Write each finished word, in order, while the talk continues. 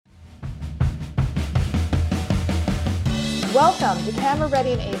Welcome to Camera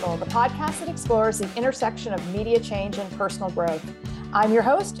Ready and Able, the podcast that explores the intersection of media change and personal growth. I'm your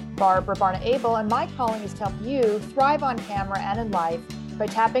host, Barbara Barna-Abel, and my calling is to help you thrive on camera and in life by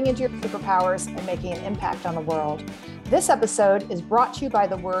tapping into your superpowers and making an impact on the world. This episode is brought to you by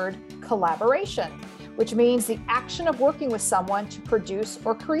the word collaboration, which means the action of working with someone to produce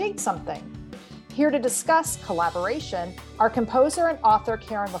or create something. Here to discuss collaboration are composer and author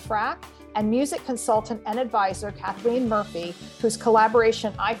Karen LaFrac and music consultant and advisor Kathleen Murphy, whose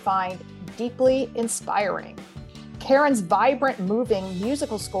collaboration I find deeply inspiring. Karen's vibrant, moving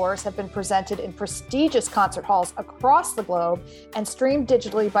musical scores have been presented in prestigious concert halls across the globe and streamed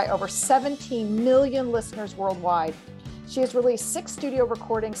digitally by over 17 million listeners worldwide. She has released 6 studio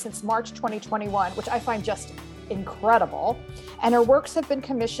recordings since March 2021, which I find just incredible. And her works have been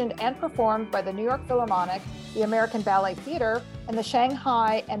commissioned and performed by the New York Philharmonic, the American Ballet Theatre, and the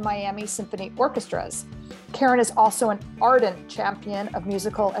Shanghai and Miami Symphony Orchestras. Karen is also an ardent champion of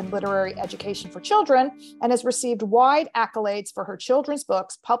musical and literary education for children and has received wide accolades for her children's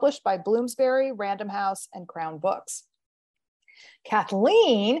books published by Bloomsbury, Random House, and Crown Books.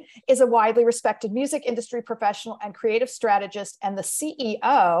 Kathleen is a widely respected music industry professional and creative strategist and the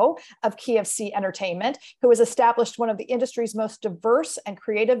CEO of KFC Entertainment, who has established one of the industry's most diverse and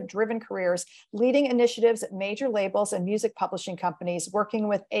creative-driven careers, leading initiatives at major labels and music publishing companies, working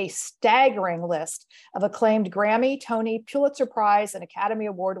with a staggering list of acclaimed Grammy, Tony, Pulitzer Prize, and Academy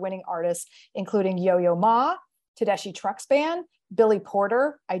Award-winning artists, including Yo-Yo Ma, Tedeschi Trucks Band, Billy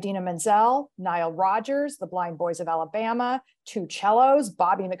Porter, Idina Menzel, Nile Rodgers, the Blind Boys of Alabama, Two Cellos,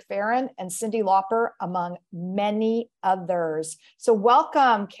 Bobby McFerrin, and Cyndi Lauper, among many others. So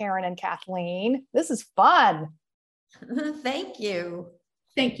welcome, Karen and Kathleen. This is fun. Thank you.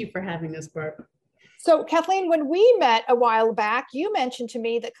 Thank you for having us, Barb. So Kathleen, when we met a while back, you mentioned to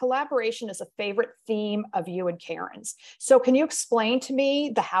me that collaboration is a favorite theme of you and Karen's. So can you explain to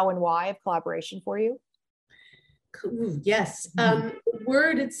me the how and why of collaboration for you? Yes.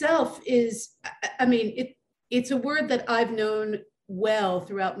 Word itself is, it's a word that I've known well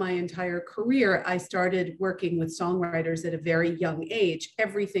throughout my entire career. I started working with songwriters at a very young age.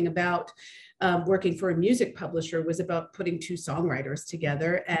 Everything about working for a music publisher was about putting 2 songwriters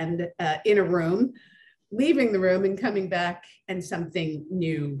together and in a room, leaving the room and coming back, and something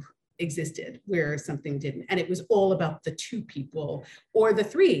new existed where something didn't. And it was all about the 2 people or the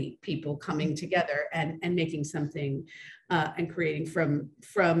 3 people coming together and making something and creating from,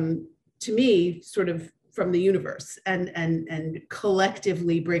 to me, sort of from the universe and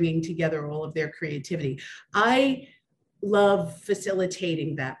collectively bringing together all of their creativity. I love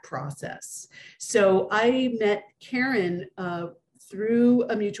facilitating that process. So I met Karen through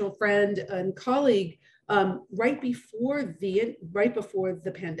a mutual friend and colleague right before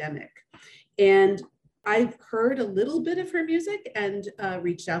the pandemic. And I've heard a little bit of her music and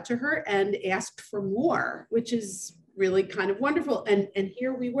reached out to her and asked for more, which is really kind of wonderful. And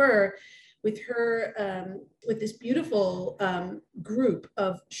here we were with her, with this beautiful group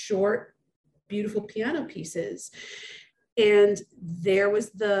of short, beautiful piano pieces. And there was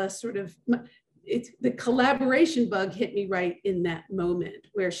the sort of, the collaboration bug hit me right in that moment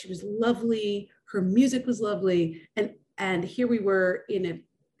where she was lovely, her music was lovely, and here we were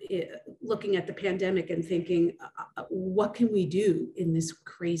looking at the pandemic and thinking, what can we do in this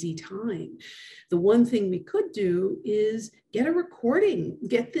crazy time? The one thing we could do is get a recording,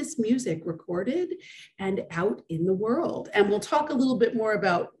 get this music recorded and out in the world. And we'll talk a little bit more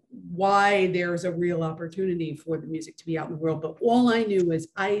about why there's a real opportunity for the music to be out in the world. But all I knew was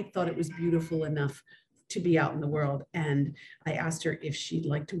I thought it was beautiful enough to be out in the world. And I asked her if she'd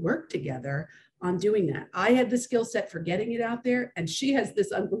like to work together on doing that. I had the skill set for getting it out there, and she has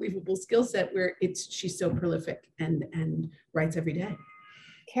this unbelievable skill set where she's so prolific and writes every day.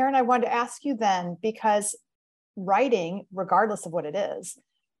 Karen, I wanted to ask you then, because writing, regardless of what it is,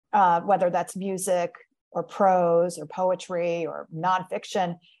 whether that's music or prose or poetry or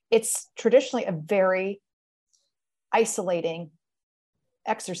nonfiction, it's traditionally a very isolating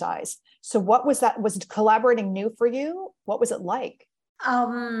exercise. So what was that? Was collaborating new for you? What was it like?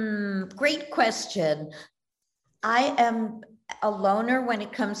 Great question. I am a loner when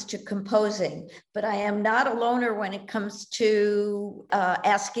it comes to composing, but I am not a loner when it comes to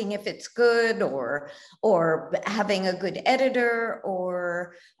asking if it's good or having a good editor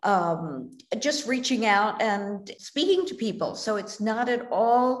or just reaching out and speaking to people. So it's not at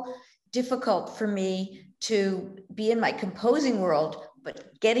all difficult for me to be in my composing world,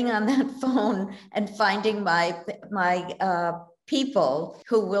 but getting on that phone and finding my people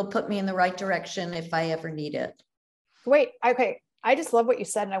who will put me in the right direction if I ever need it. Wait, okay. I just love what you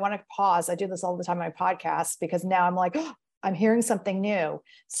said. And I want to pause. I do this all the time on my podcast because now I'm like, oh, I'm hearing something new.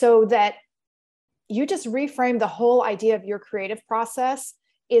 So that you just reframe the whole idea of your creative process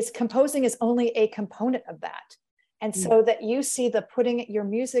is composing is only a component of that. And so that you see the putting your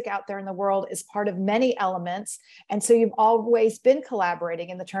music out there in the world is part of many elements. And so you've always been collaborating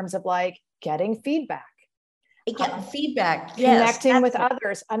in the terms of like getting feedback. Feedback, connecting with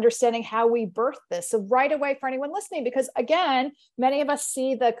others, understanding how we birth this. So right away for anyone listening, because again, many of us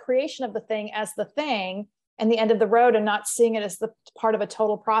see the creation of the thing as the thing and the end of the road and not seeing it as the part of a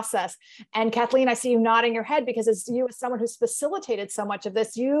total process. And Kathleen, I see you nodding your head because as someone who's facilitated so much of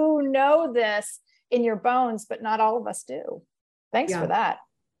this, you know this in your bones, but not all of us do. Thanks for that.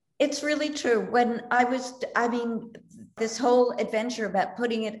 It's really true. When this whole adventure about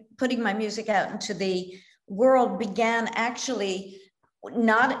putting my music out into the world began actually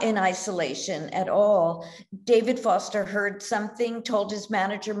not in isolation at all. David Foster heard something, told his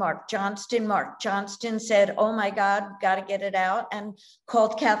manager, Mark Johnston. Mark Johnston said, oh my God, got to get it out, and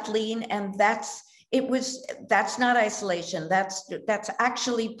called Kathleen. And that's not isolation. That's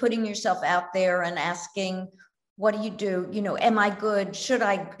actually putting yourself out there and asking, what do you do? You know, am I good? Should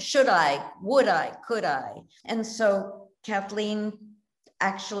I, would I, could I? And so Kathleen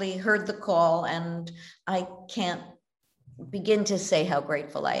actually heard the call, and I can't begin to say how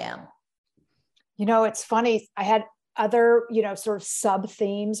grateful I am. You know, it's funny. I had other, sort of sub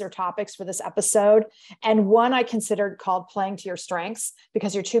themes or topics for this episode. And one I considered called playing to your strengths,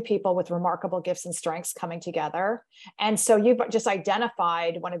 because you're two people with remarkable gifts and strengths coming together. And so you've just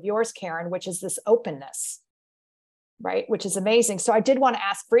identified one of yours, Karen, which is this openness, right? Which is amazing. So I did want to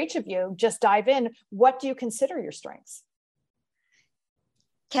ask for each of you, just dive in. What do you consider your strengths?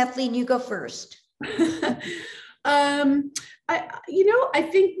 Kathleen, you go first. I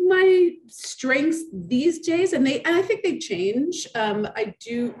think my strengths these days, and I think they change. I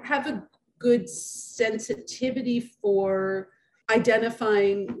do have a good sensitivity for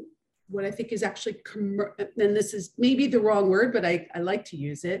identifying what I think is actually, and this is maybe the wrong word, but I like to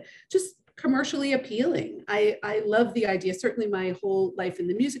use it, just commercially appealing. I love the idea, certainly my whole life in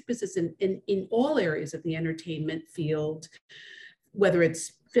the music business and in all areas of the entertainment field, whether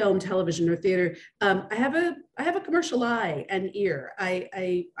it's film, television, or theater. I have a commercial eye and ear.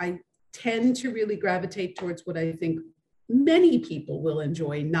 I tend to really gravitate towards what I think many people will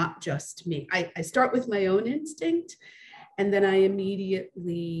enjoy, not just me. I start with my own instinct, and then I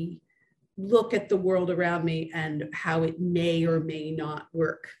immediately look at the world around me and how it may or may not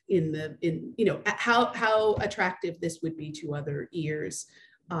work how attractive this would be to other ears,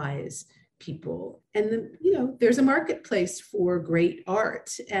 eyes, people. And then, there's a marketplace for great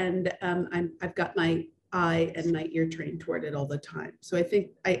art, and I've got my eye and my ear trained toward it all the time. So I think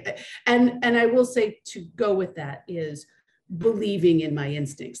I will say, to go with that is believing in my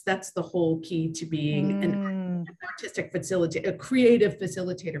instincts. That's the whole key to being an artistic facilitator, a creative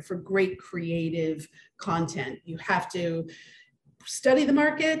facilitator for great creative content. You have to study the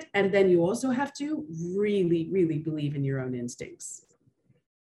market, and then you also have to really, really believe in your own instincts.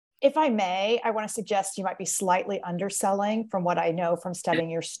 If I may, I want to suggest you might be slightly underselling from what I know from studying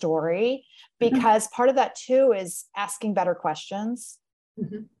your story, because part of that too is asking better questions.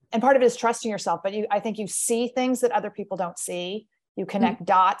 Mm-hmm. And part of it is trusting yourself, but I think you see things that other people don't see. You connect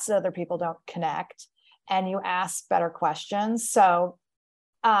dots that other people don't connect, and you ask better questions. So,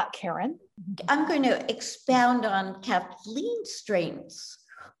 Karen? I'm going to expound on Kathleen's strengths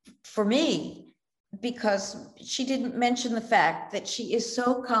for me, because she didn't mention the fact that she is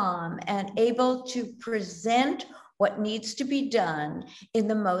so calm and able to present what needs to be done in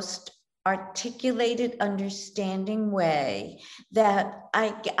the most articulated, understanding way that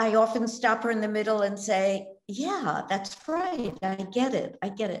I often stop her in the middle and say, yeah, that's right. I get it.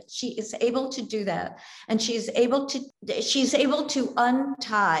 She is able to do that. And she's able to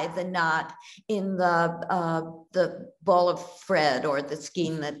untie the knot in the ball of thread or the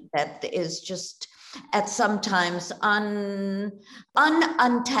skein that is just at sometimes untangleable.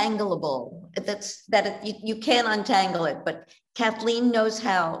 You can't untangle it, but Kathleen knows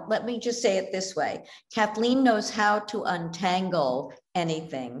how. Let me just say it this way. Kathleen knows how to untangle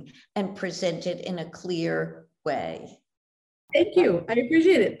anything and present it in a clear way. Thank you. I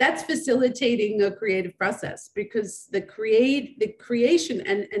appreciate it. That's facilitating a creative process, because the creation,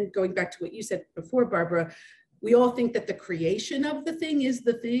 and going back to what you said before, Barbara, we all think that the creation of the thing is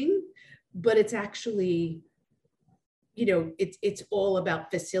the thing, but it's actually, it's all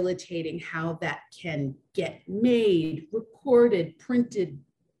about facilitating how that can get made, recorded, printed,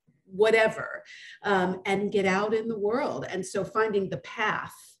 whatever, and get out in the world. And so finding the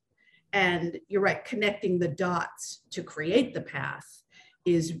path, and you're right, connecting the dots to create the path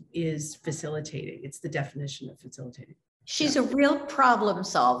is facilitating. It's the definition of facilitating. She's a real problem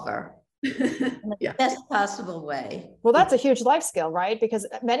solver in the Yeah. best possible way. Well, that's a huge life skill, right? Because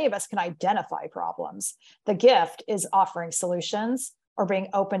many of us can identify problems. The gift is offering solutions or being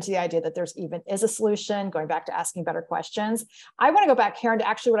open to the idea that there's even is a solution, going back to asking better questions. I want to go back, Karen, to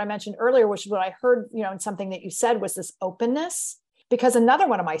actually what I mentioned earlier, which is what I heard, in something that you said was this openness, because another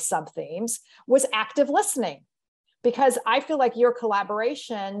one of my sub themes was active listening. Because I feel like your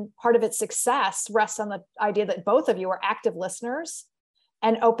collaboration, part of its success rests on the idea that both of you are active listeners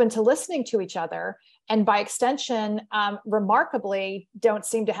and open to listening to each other. And by extension, remarkably, don't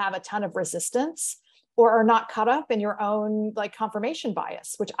seem to have a ton of resistance or are not caught up in your own confirmation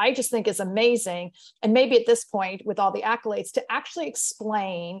bias, which I just think is amazing. And maybe at this point, with all the accolades, to actually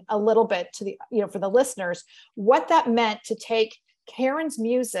explain a little bit to the, for the listeners, what that meant to take Karen's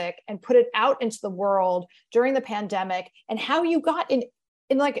music and put it out into the world during the pandemic, and how you got in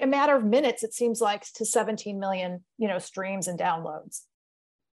like a matter of minutes, it seems like, to 17 million, streams and downloads.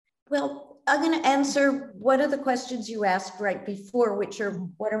 Well, I'm going to answer one of the questions you asked right before, which are,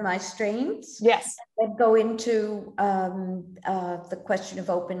 what are my strengths? Yes. And go into the question of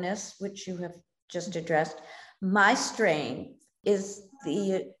openness, which you have just addressed. My strength is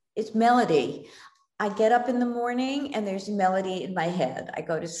melody. I get up in the morning and there's a melody in my head. I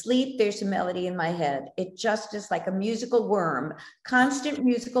go to sleep, there's a melody in my head. It just is like a musical worm, constant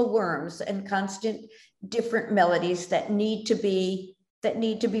musical worms and constant different melodies that need to be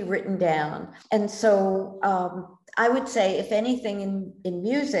written down. And so I would say, if anything in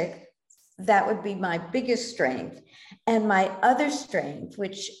music, that would be my biggest strength. And my other strength,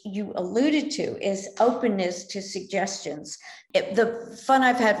 which you alluded to, is openness to suggestions. The fun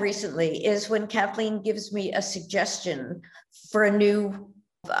I've had recently is when Kathleen gives me a suggestion for a new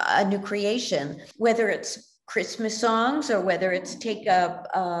creation, whether it's Christmas songs or whether it's take a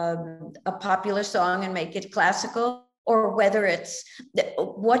popular song and make it classical, or whether it's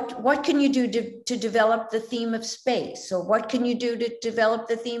what can you do to develop the theme of space, or what can you do to develop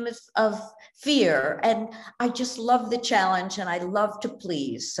the theme of fear. And I just love the challenge and I love to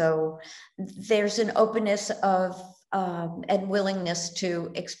please. So there's an openness of and willingness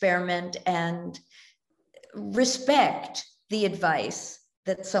to experiment and respect the advice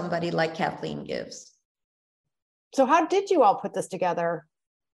that somebody like Kathleen gives. So how did you all put this together?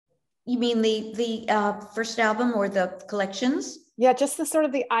 You mean the first album or the collections? Yeah, just the sort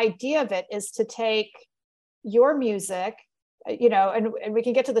of the idea of it is to take your music, and we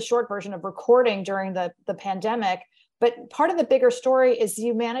can get to the short version of recording during the pandemic, but part of the bigger story is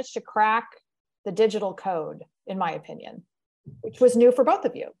you managed to crack the digital code, in my opinion, which was new for both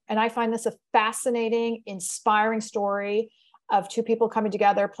of you. And I find this a fascinating, inspiring story of two people coming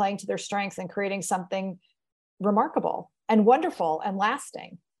together, playing to their strengths and creating something remarkable and wonderful and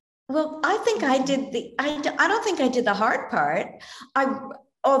lasting. Well, I think I did I don't think I did the hard part.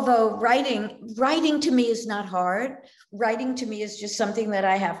 Although writing to me is not hard. Writing to me is just something that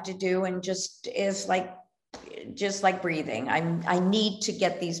I have to do, and just like breathing. I need to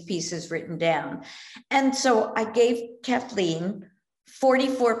get these pieces written down. And so I gave Kathleen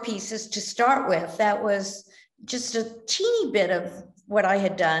 44 pieces to start with. That was just a teeny bit of what I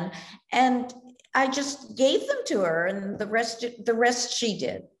had done. And I just gave them to her, and the rest she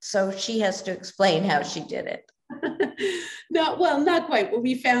did. So she has to explain how she did it. No, well, not quite. What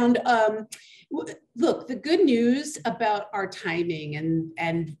we found, look, the good news about our timing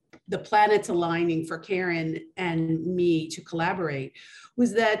and the planets aligning for Karen and me to collaborate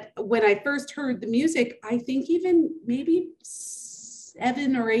was that when I first heard the music, I think even maybe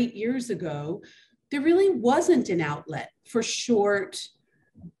 7 or 8 years ago, there really wasn't an outlet for short,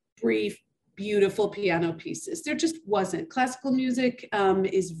 brief, beautiful piano pieces. There just wasn't. Classical music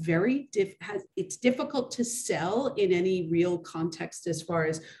is very it's difficult to sell in any real context, as far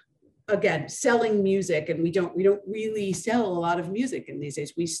as, again, selling music. And we don't really sell a lot of music in these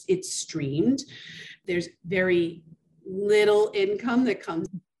days. It's streamed. There's very little income that comes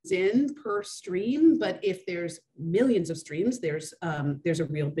in per stream, but if there's millions of streams, there's a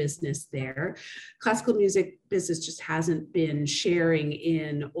real business there. Classical music business just hasn't been sharing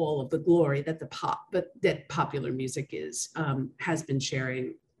in all of the glory that that popular music has been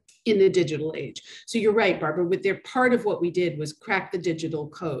sharing in the digital age. So you're right, Barbara, part of what we did was crack the digital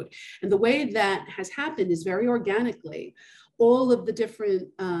code. And the way that has happened is very organically. All of the different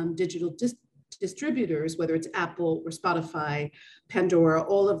digital distributors, whether it's Apple or Spotify, Pandora,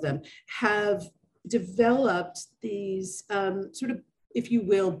 all of them have developed these sort of, if you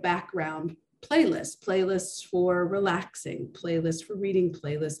will, background playlists for relaxing, playlists for reading,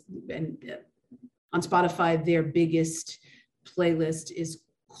 playlists. And on Spotify, their biggest playlist is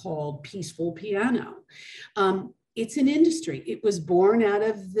called Peaceful Piano. it's an industry. It was born out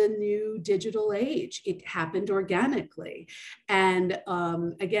of the new digital age. It happened organically. And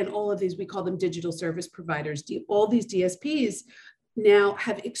again, all of these, we call them digital service providers. All these DSPs now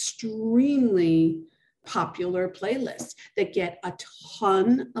have extremely popular playlists that get a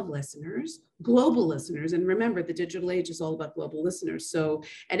ton of listeners, global listeners. And remember, the digital age is all about global listeners. So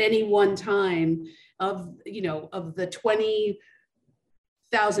at any one time of the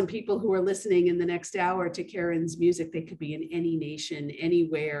 20,000 people who are listening in the next hour to Karen's music, they could be in any nation,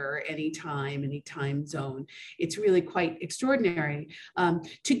 anywhere, anytime, any time zone. It's really quite extraordinary.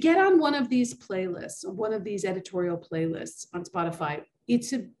 To get on one of these playlists, one of these editorial playlists on Spotify,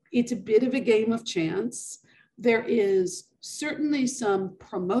 it's a bit of a game of chance. There is certainly some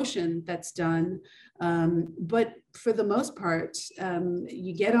promotion that's done, but for the most part,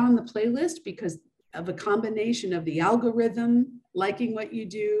 you get on the playlist because of a combination of the algorithm liking what you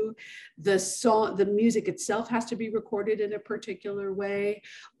do, the song, the music itself has to be recorded in a particular way,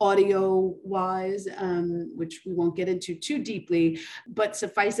 audio wise, which we won't get into too deeply, but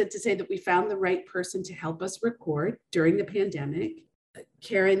suffice it to say that we found the right person to help us record during the pandemic.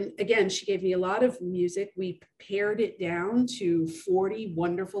 Karen, again, she gave me a lot of music. We pared it down to 40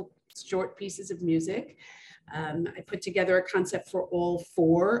 wonderful short pieces of music. I put together a concept for all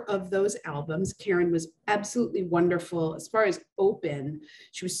 4 of those albums. Karen was absolutely wonderful as far as open.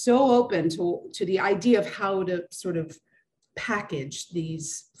 She was so open to the idea of how to sort of package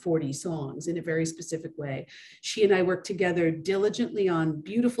these 40 songs in a very specific way. She and I worked together diligently on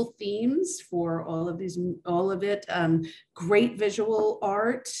beautiful themes for all of it, great visual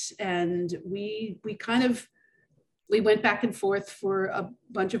art. And we went back and forth for a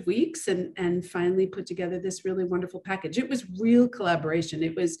bunch of weeks and finally put together this really wonderful package. It was real collaboration.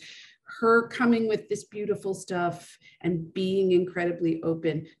 It was her coming with this beautiful stuff and being incredibly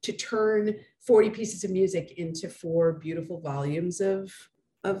open to turn 40 pieces of music into 4 beautiful volumes of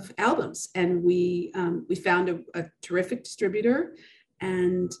albums. And we found a terrific distributor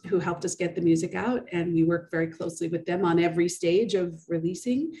and who helped us get the music out. And we worked very closely with them on every stage of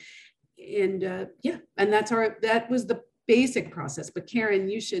releasing. And and that was the basic process. But Karen,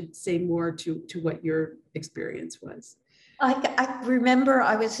 you should say more to what your experience was. I remember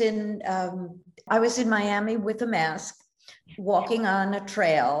I was in Miami with a mask, walking on a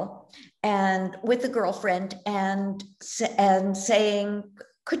trail, and with a girlfriend, and saying,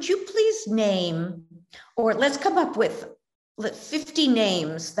 "Could you please name, or let's come up with 50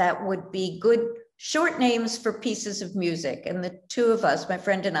 names that would be good short names for pieces of music." And the 2 of us, my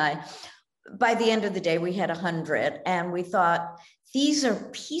friend and I, by the end of the day, we had 100, and we thought these are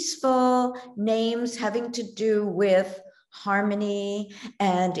peaceful names having to do with harmony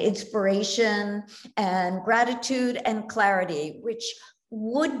and inspiration and gratitude and clarity, which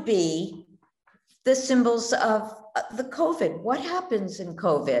would be the symbols of the COVID. What happens in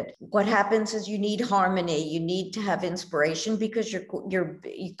COVID? What happens is you need harmony. You need to have inspiration because you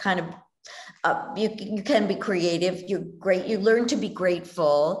kind of you can be creative. You're great. You learn to be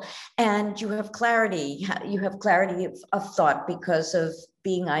grateful, and you have clarity. You have clarity of thought because of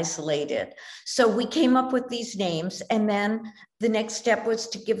being isolated. So we came up with these names, and then the next step was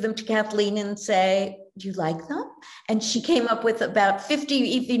to give them to Kathleen and say, "Do you like them?" And she came up with about 50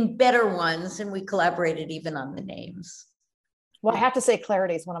 even better ones, and we collaborated even on the names. Well, I have to say,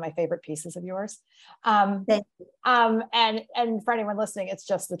 clarity is one of my favorite pieces of yours. And for anyone listening, it's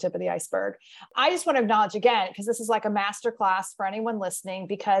just the tip of the iceberg. I just want to acknowledge again, because this is like a masterclass for anyone listening,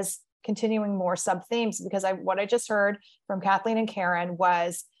 because continuing more sub themes, because what I just heard from Kathleen and Karen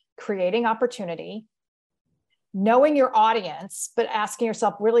was creating opportunity, knowing your audience, but asking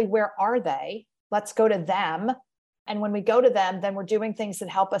yourself, really, where are they? Let's go to them. And when we go to them, then we're doing things that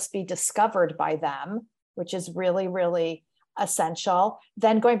help us be discovered by them, which is really, really essential.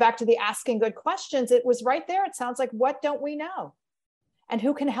 Then going back to the asking good questions, it was right there. It sounds like, what don't we know? And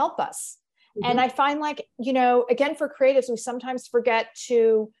who can help us? Mm-hmm. And I find like, again, for creatives, we sometimes forget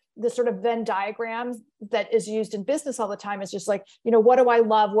the sort of Venn diagram that is used in business all the time is just like, what do I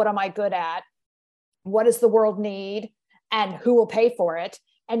love? What am I good at? What does the world need? And who will pay for it?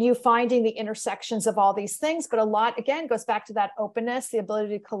 And you finding the intersections of all these things. But a lot, again, goes back to that openness, the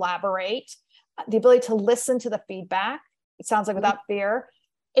ability to collaborate, the ability to listen to the feedback. It sounds like without fear.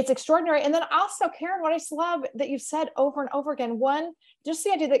 It's extraordinary. And then also, Karen, what I just love that you've said over and over again, one, just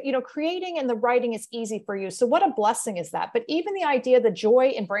the idea that, creating and the writing is easy for you. So what a blessing is that? But even the idea, the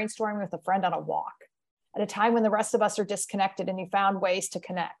joy in brainstorming with a friend on a walk at a time when the rest of us are disconnected and you found ways to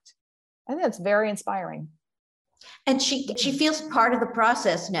connect. I think that's very inspiring. And she feels part of the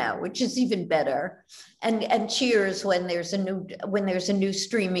process now, which is even better. And cheers when there's a new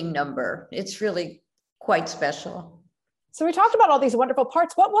streaming number. It's really quite special. So we talked about all these wonderful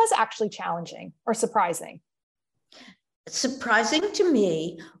parts. What was actually challenging or surprising? Surprising to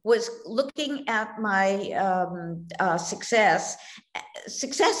me was looking at my success.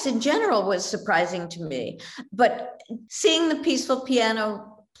 Success in general was surprising to me, but seeing the Peaceful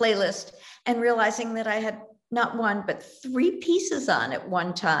Piano playlist and realizing that I had not one, but 3 pieces on at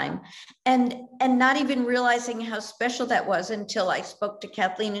one time, and not even realizing how special that was until I spoke to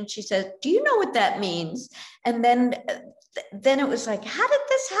Kathleen and she said, "Do you know what that means?" And then it was like, how did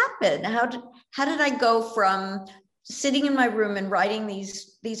this happen? How did I go from sitting in my room and writing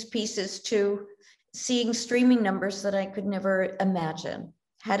these pieces to seeing streaming numbers that I could never imagine?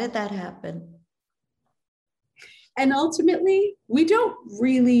 How did that happen? And ultimately, we don't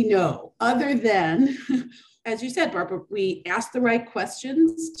really know, other than, as you said, Barbara, we asked the right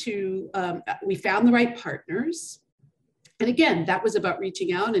questions we found the right partners. And again, that was about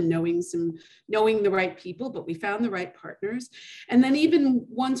reaching out and knowing the right people, but we found the right partners. And then even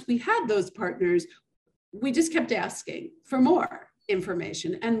once we had those partners, we just kept asking for more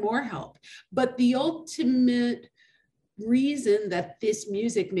information and more help. But the ultimate reason that this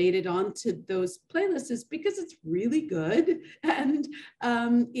music made it onto those playlists is because it's really good and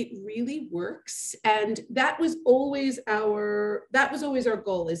it really works. And that was always our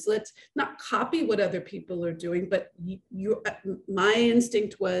goal, is let's not copy what other people are doing, but my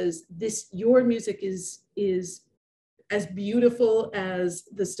instinct was your music is as beautiful as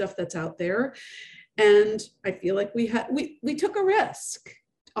the stuff that's out there. And I feel like we took a risk,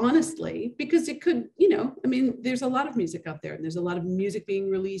 honestly, because it could, there's a lot of music out there and there's a lot of music being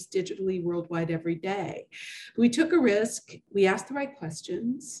released digitally worldwide every day. We took a risk, we asked the right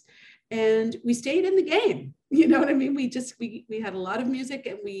questions, and we stayed in the game. You know what I mean? We had a lot of music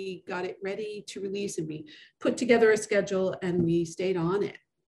and we got it ready to release, and we put together a schedule and we stayed on it.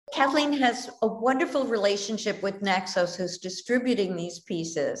 Kathleen has a wonderful relationship with Naxos, who's distributing these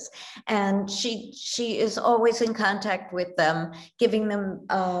pieces, and she is always in contact with them, giving them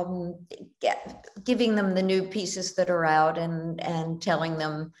the new pieces that are out, and telling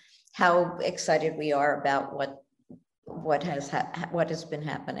them how excited we are about what has been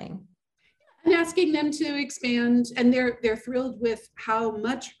happening. And asking them to expand, and they're thrilled with how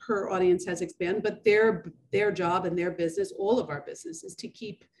much her audience has expanded, but their job and their business, all of our business, is to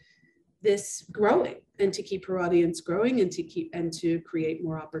keep this growing and to keep her audience growing and to create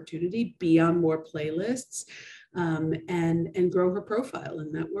more opportunity, be on more playlists, and grow her profile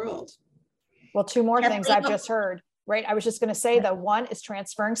in that world. Well, 2 more things I've just heard, right? I was just going to say that one is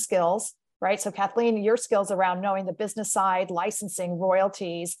transferring skills, right? So Kathleen, your skills around knowing the business side, licensing,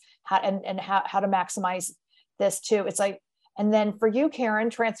 royalties, how to maximize this too. It's like, and then for you, Karen,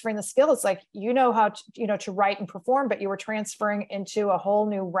 transferring the skill, it's like, how to write and perform, but you were transferring into a whole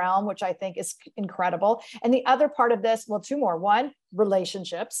new realm, which I think is incredible. And the other part of this, well, 2 more. One,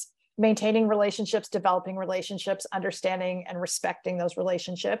 relationships, maintaining relationships, developing relationships, understanding and respecting those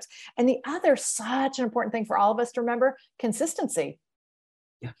relationships. And the other, such an important thing for all of us to remember, consistency.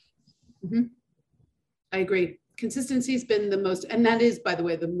 Yeah. Mm-hmm. I agree. Consistency has been the most, and that is, by the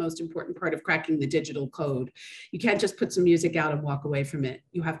way, the most important part of cracking the digital code. You can't just put some music out and walk away from it.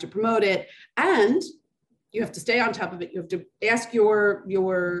 You have to promote it, and you have to stay on top of it. You have to ask your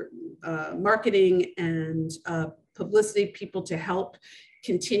marketing and publicity people to help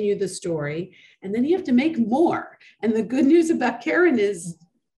continue the story. And then you have to make more. And the good news about Karen is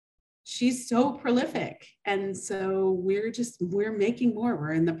she's so prolific. And so we're making more.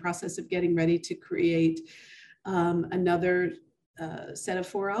 We're in the process of getting ready to create another set of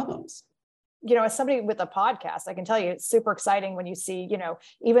 4 albums. As somebody with a podcast, I can tell you it's super exciting when you see,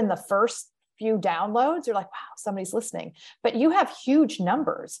 even the first few downloads, you're like, wow, somebody's listening, but you have huge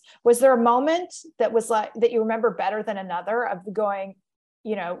numbers. Was there a moment that was like, that you remember better than another of going,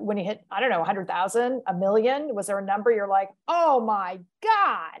 when you hit, 100,000, 1 million, was there a number you're like, oh my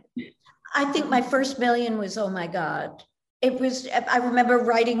God? I think my first million was, oh my God. I remember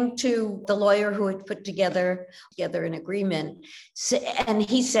writing to the lawyer who had put together an agreement, and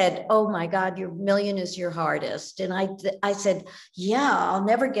he said, oh my God, your million is your hardest. And I said, yeah, I'll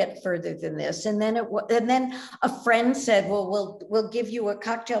never get further than this. And then a friend said, well, we'll give you a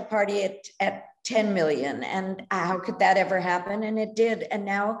cocktail party at 10 million. And how could that ever happen? And it did. And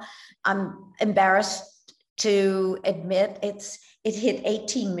now I'm embarrassed to admit it hit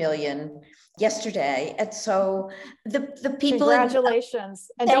 18 million yesterday. And so the people— Congratulations.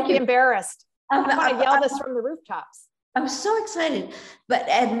 And don't be embarrassed. I'm going to yell this from the rooftops. I'm so excited.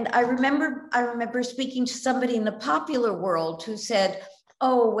 And I remember speaking to somebody in the popular world who said,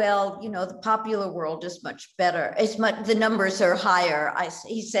 Oh, well, the popular world is much better. The numbers are higher.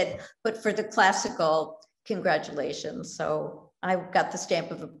 He said, but for the classical, congratulations. So I got the stamp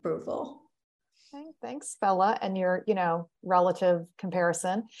of approval. Okay, thanks, Bella, and your, relative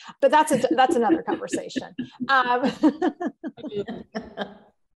comparison. But that's another conversation.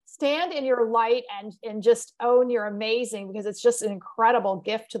 Stand in your light and just own your amazing, because it's just an incredible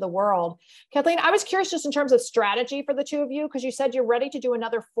gift to the world. Kathleen, I was curious just in terms of strategy for the two of you, because you said you're ready to do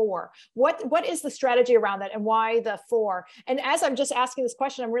another 4. What is the strategy around that, and why the 4? And as I'm just asking this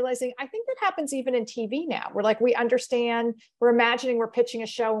question, I'm realizing I think that happens even in TV now. We're like, we understand, we're imagining we're pitching a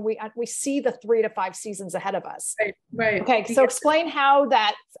show, and we see the 3 to 5 seasons ahead of us. Right. Okay, so explain how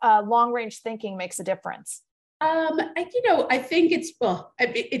that long range thinking makes a difference. I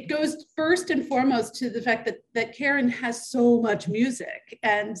think it goes first and foremost to the fact that Karen has so much music.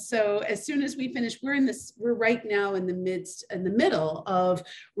 And so as soon as we finish, we're right now in the middle of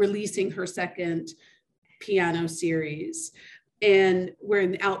releasing her second piano series. And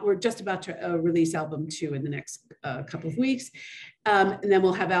we're just about to release album 2 in the next couple of weeks. And then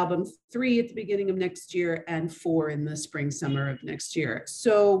we'll have album 3 at the beginning of next year and 4 in the spring, summer of next year.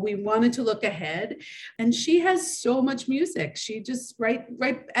 So we wanted to look ahead, and she has so much music. She just, right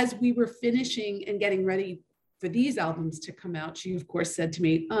as we were finishing and getting ready for these albums to come out, she of course said to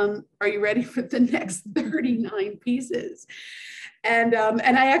me, are you ready for the next 39 pieces? And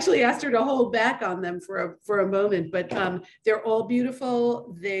I actually asked her to hold back on them for a moment, but they're all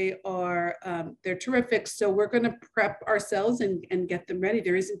beautiful. They're terrific. So we're going to prep ourselves and get them ready.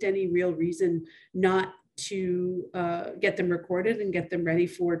 There isn't any real reason not to get them recorded and get them ready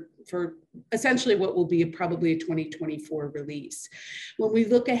for essentially what will be probably a 2024 release. When we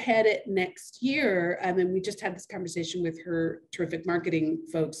look ahead at next year, and we just had this conversation with her terrific marketing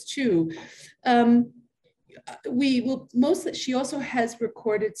folks too, she also has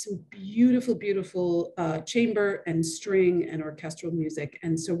recorded some beautiful chamber and string and orchestral music.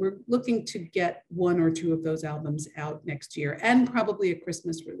 And so we're looking to get 1 or 2 of those albums out next year, and probably a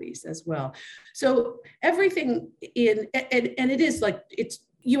Christmas release as well. So everything and it is like,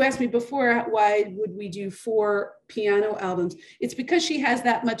 you asked me before, why would we do 4 piano albums? It's because she has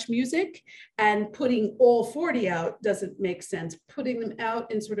that much music, and putting all 40 out doesn't make sense. Putting them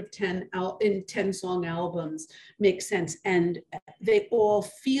out in sort of 10 song albums makes sense. And they all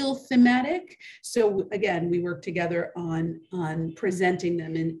feel thematic. So again, we work together on presenting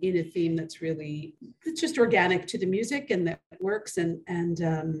them in a theme that's just organic to the music, and that works and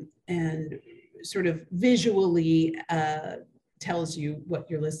sort of visually tells you what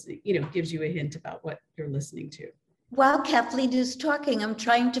you're listening, gives you a hint about what you're listening to. While Kathleen is talking, I'm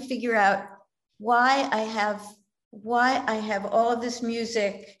trying to figure out why I have all of this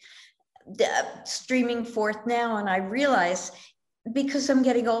music streaming forth now. And I realize, because I'm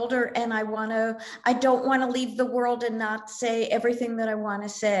getting older and I don't want to leave the world and not say everything that I want to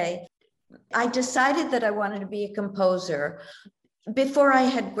say. I decided that I wanted to be a composer before I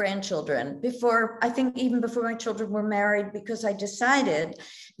had grandchildren, I think even before my children were married, because I decided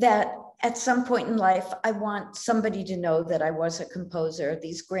that at some point in life, I want somebody to know that I was a composer,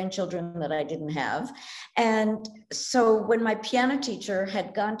 these grandchildren that I didn't have. And so when my piano teacher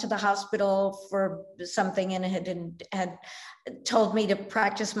had gone to the hospital for something and had told me to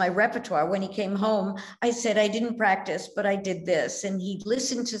practice my repertoire, when he came home, I said, I didn't practice, but I did this. And he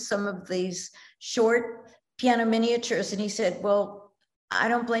listened to some of these short piano miniatures, and he said, well, I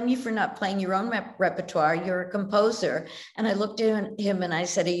don't blame you for not playing your own repertoire. You're a composer. And I looked at him and I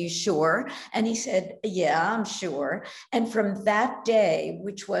said, are you sure? And he said, yeah, I'm sure. And from that day,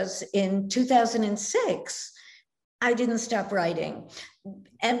 which was in 2006, I didn't stop writing.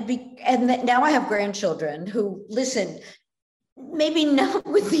 And now I have grandchildren who listen, maybe not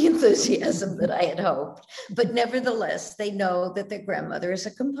with the enthusiasm that I had hoped, but nevertheless, they know that their grandmother is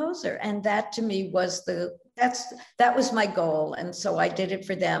a composer. And that to me was that was my goal. And so I did it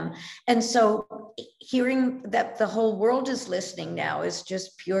for them. And so hearing that the whole world is listening now is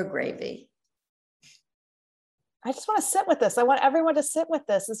just pure gravy. I just want to sit with this. I want everyone to sit with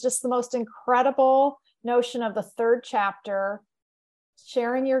this. It's just the most incredible notion of the 3rd chapter,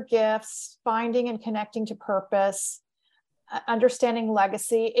 sharing your gifts, finding and connecting to purpose, understanding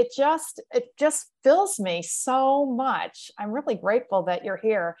legacy. It just fills me so much. I'm really grateful that you're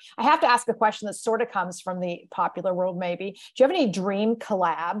here. I have to ask a question that sort of comes from the popular world, maybe. Do you have any dream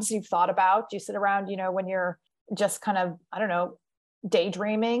collabs you've thought about? Do you sit around, when you're just kind of, I don't know,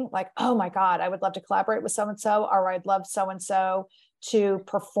 daydreaming, like, oh my God, I would love to collaborate with so-and-so, or I'd love so-and-so to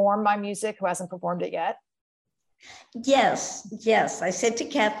perform my music who hasn't performed it yet? Yes. I said to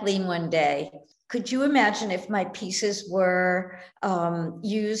Kathleen one day, could you imagine if my pieces were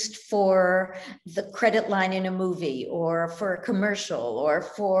used for the credit line in a movie, or for a commercial, or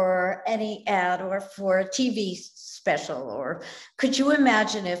for any ad, or for a TV special? Or could you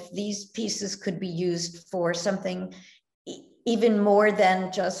imagine if these pieces could be used for something even more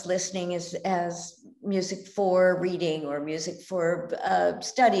than just listening, as music for reading, or music for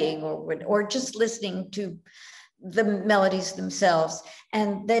studying, or just listening to the melodies themselves?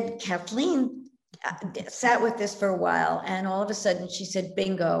 And then Kathleen sat with this for a while, and all of a sudden she said,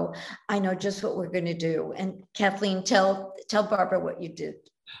 bingo, I know just what we're going to do. And Kathleen, tell Barbara what you did.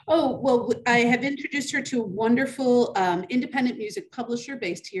 Oh, well, I have introduced her to a wonderful independent music publisher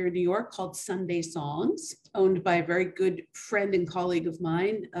based here in New York called Sunday Songs, owned by a very good friend and colleague of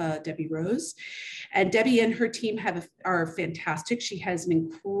mine, Debbie Rose. And Debbie and her team are fantastic. She has an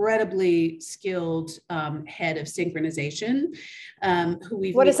incredibly skilled head of synchronization.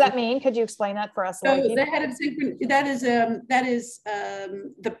 What does that mean? Could you explain that for us? So the head of that is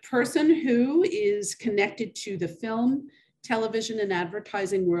the person who is connected to the film, television, and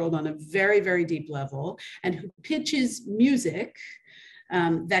advertising world on a very, very deep level, and who pitches music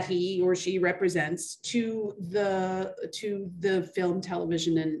that he or she represents to the film,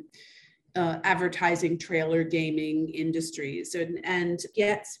 television, and advertising, trailer, gaming industries, and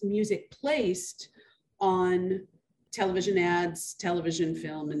gets music placed on television ads, television,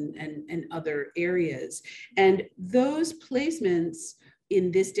 film, and other areas. And those placements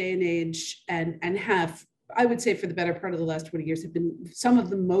in this day and age, and have, I would say, for the better part of the last 20 years, have been some of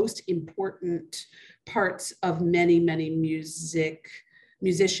the most important parts of many, many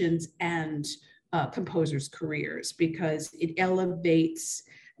musicians and composers' careers, because it elevates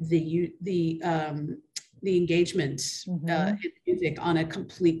the engagement in music on a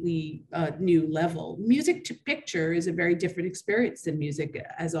completely new level. Music to picture is a very different experience than music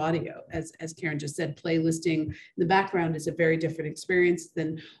as audio. As Karen just said, playlisting in the background is a very different experience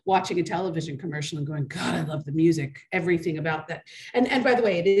than watching a television commercial and going, God, I love the music, everything about that. And by the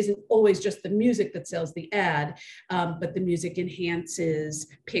way, it isn't always just the music that sells the ad, but the music enhances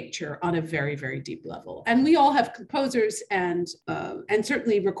picture on a very, very deep level. And we all have composers and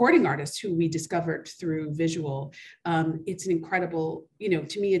certainly recording artists who we discovered through visual. It's an incredible,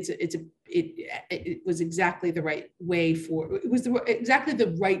 to me, it was exactly the right way exactly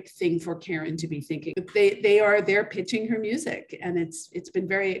the right thing for Karen to be thinking. They're pitching her music, and it's been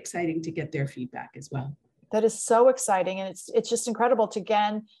very exciting to get their feedback as well. That is so exciting. And it's just incredible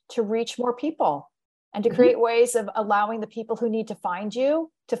to reach more people and to create ways of allowing the people who need to find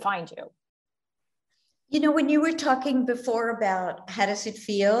you to find you. When you were talking before about how does it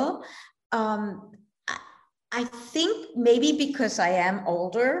feel, I think maybe because I am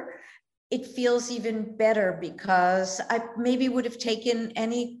older, it feels even better, because I maybe would have taken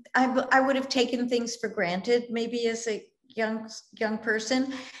I would have taken things for granted, maybe as a young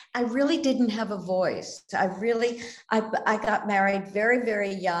person. I really didn't have a voice. I got married very,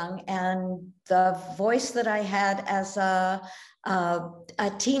 very young, and the voice that I had as a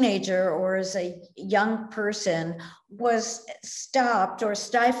teenager or as a young person was stopped or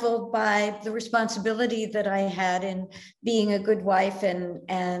stifled by the responsibility that I had in being a good wife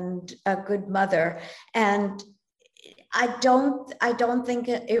and a good mother. And I don't think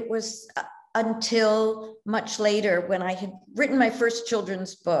it was until much later, when I had written my first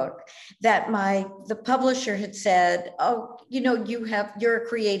children's book, that the publisher had said, oh, you're a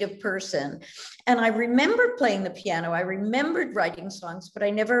creative person. And I remembered playing the piano. I remembered writing songs, but I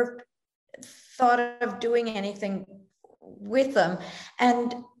never thought of doing anything with them.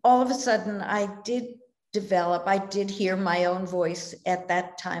 And all of a sudden I did hear my own voice at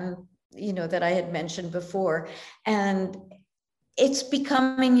that time, that I had mentioned before. And it's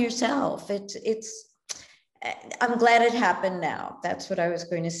becoming yourself. I'm glad it happened now. That's what I was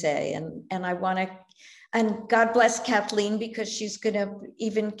going to say. And I want to, and God bless Kathleen, because she's going to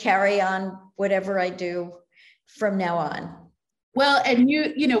even carry on whatever I do from now on. Well, and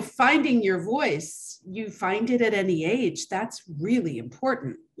finding your voice, you find it at any age. That's really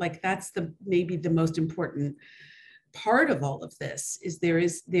important. Like, that's maybe the most important part of all of this. Is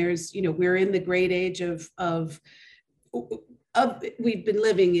there's we're in the great age of we've been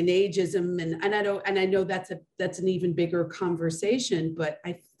living in ageism, and I know that's an even bigger conversation, but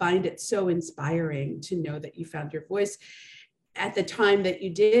I find it so inspiring to know that you found your voice at the time that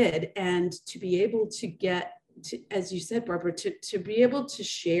you did, and to be able to get to, as you said, Barbara, to be able to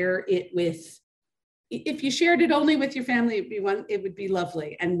share it with if you shared it only with your family, it would be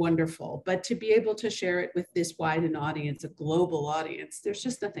lovely and wonderful. But to be able to share it with this wide an audience, a global audience, there's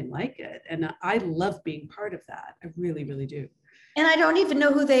just nothing like it. And I love being part of that. I really, really do. And I don't even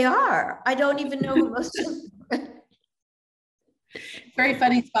know who they are. I don't even know who most of them. Very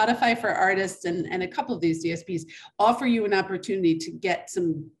funny. Spotify for Artists and a couple of these DSPs offer you an opportunity to get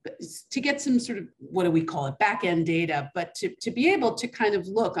some sort of, what do we call it, back end data, but to be able to kind of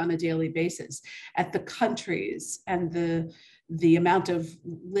look on a daily basis at the countries and the amount of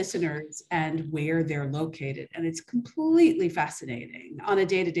listeners and where they're located. And it's completely fascinating. On a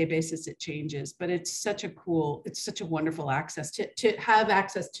day-to-day basis, it changes, but it's such a wonderful access to have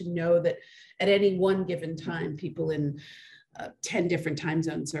access to know that at any one given time, people in 10 different time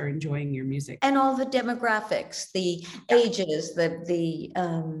zones are enjoying your music. And all the demographics, the ages,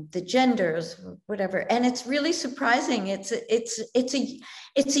 the genders, whatever. And it's really surprising. It's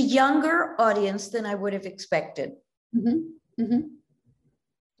a younger audience than I would have expected. Mm-hmm. Mm-hmm.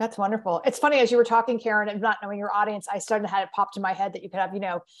 That's wonderful. It's funny, as you were talking, Karen, and not knowing your audience, I started to have it popped in my head that you could have,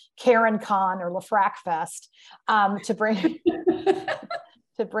 Karen Con or LaFrac Fest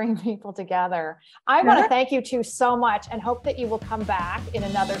to bring people together. I want to thank you two so much and hope that you will come back in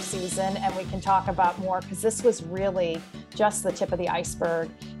another season and we can talk about more, because this was really just the tip of the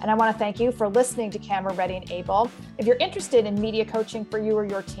iceberg. And I want to thank you for listening to Camera Ready and Able. If you're interested in media coaching for you or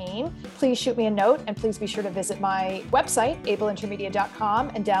your team, please shoot me a note, and please be sure to visit my website, ableintermedia.com,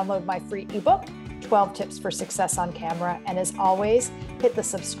 and download my free ebook, 12 Tips for Success on Camera. And as always, hit the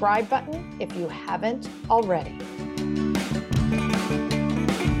subscribe button if you haven't already.